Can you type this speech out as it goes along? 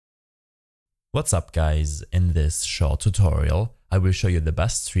What's up guys, in this short tutorial I will show you the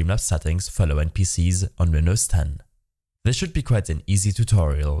best Streamlabs settings for low-end PCs on Windows 10. This should be quite an easy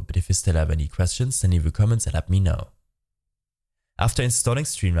tutorial, but if you still have any questions then leave a comment and let me know. After installing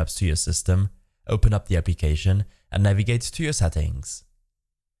Streamlabs to your system, open up the application and navigate to your settings.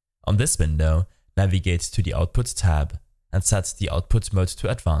 On this window, navigate to the Output tab and set the output mode to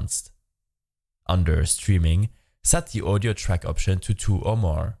Advanced. Under Streaming, set the audio track option to 2 or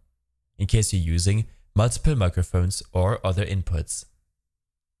more, in case you're using multiple microphones or other inputs.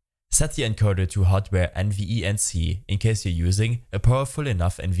 Set the encoder to hardware NVENC in case you're using a powerful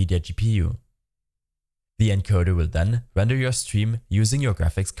enough NVIDIA GPU. The encoder will then render your stream using your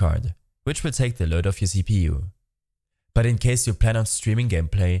graphics card, which will take the load off your CPU. But in case you plan on streaming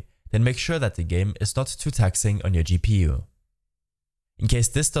gameplay, then make sure that the game is not too taxing on your GPU. In case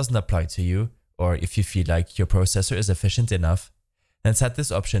this doesn't apply to you, or if you feel like your processor is efficient enough, then set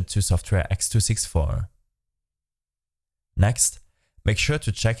this option to Software x264. Next, make sure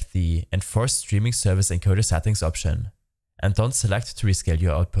to check the Enforce Streaming Service Encoder Settings option, and don't select to rescale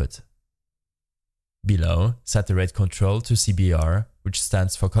your output. Below, set the rate control to CBR, which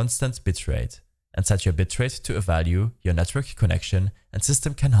stands for Constant Bitrate, and set your bitrate to a value your network connection and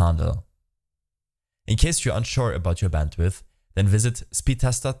system can handle. In case you're unsure about your bandwidth, then visit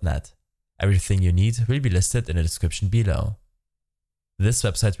speedtest.net. Everything you need will be listed in the description below. This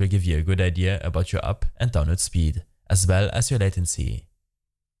website will give you a good idea about your up and download speed, as well as your latency.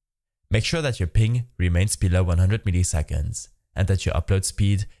 Make sure that your ping remains below 100 milliseconds, and that your upload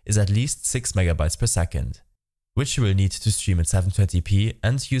speed is at least 6 megabytes per second, which you will need to stream in 720p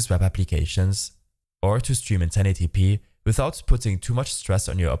and use web applications, or to stream in 1080p without putting too much stress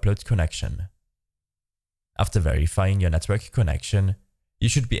on your upload connection. After verifying your network connection, you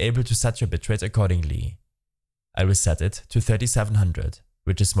should be able to set your bitrate accordingly. I will set it to 3700,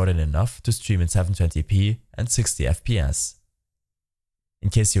 which is more than enough to stream in 720p and 60 fps. In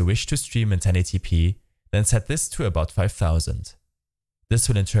case you wish to stream in 1080p, then set this to about 5000. This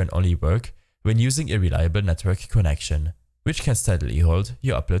will in turn only work when using a reliable network connection, which can steadily hold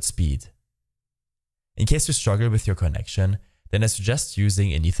your upload speed. In case you struggle with your connection, then I suggest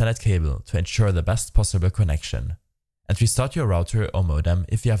using an Ethernet cable to ensure the best possible connection, and restart your router or modem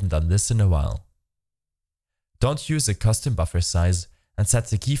if you haven't done this in a while. Don't use a custom buffer size and set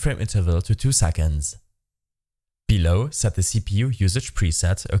the keyframe interval to 2 seconds. Below, set the CPU usage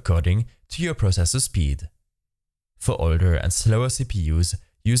preset according to your processor speed. For older and slower CPUs,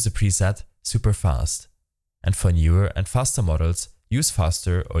 use the preset Super Fast, and for newer and faster models, use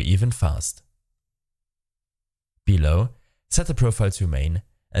Faster or even Fast. Below, set the profile to main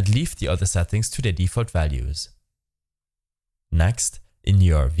and leave the other settings to their default values. Next, in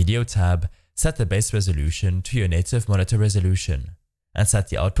your Video tab, set the base resolution to your native monitor resolution, and set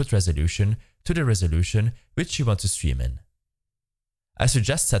the output resolution to the resolution which you want to stream in. I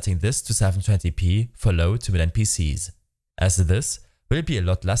suggest setting this to 720p for low to mid-end PCs, as this will be a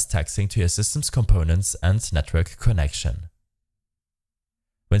lot less taxing to your system's components and network connection.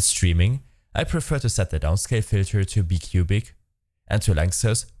 When streaming, I prefer to set the downscale filter to B-cubic and to length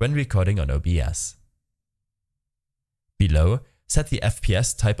source when recording on OBS. Below, set the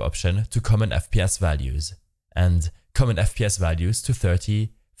FPS type option to common FPS values, and common FPS values to 30,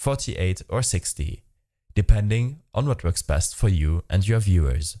 48 or 60, depending on what works best for you and your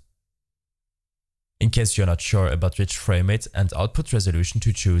viewers. In case you're not sure about which framerate and output resolution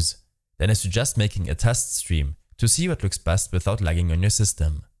to choose, then I suggest making a test stream to see what looks best without lagging on your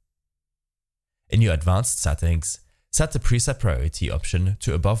system. In your advanced settings, set the preset priority option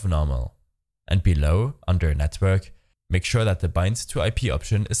to above normal, and below, under Network, make sure that the bind to IP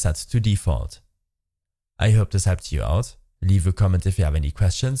option is set to default. I hope this helped you out. Leave a comment if you have any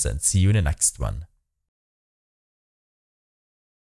questions and see you in the next one.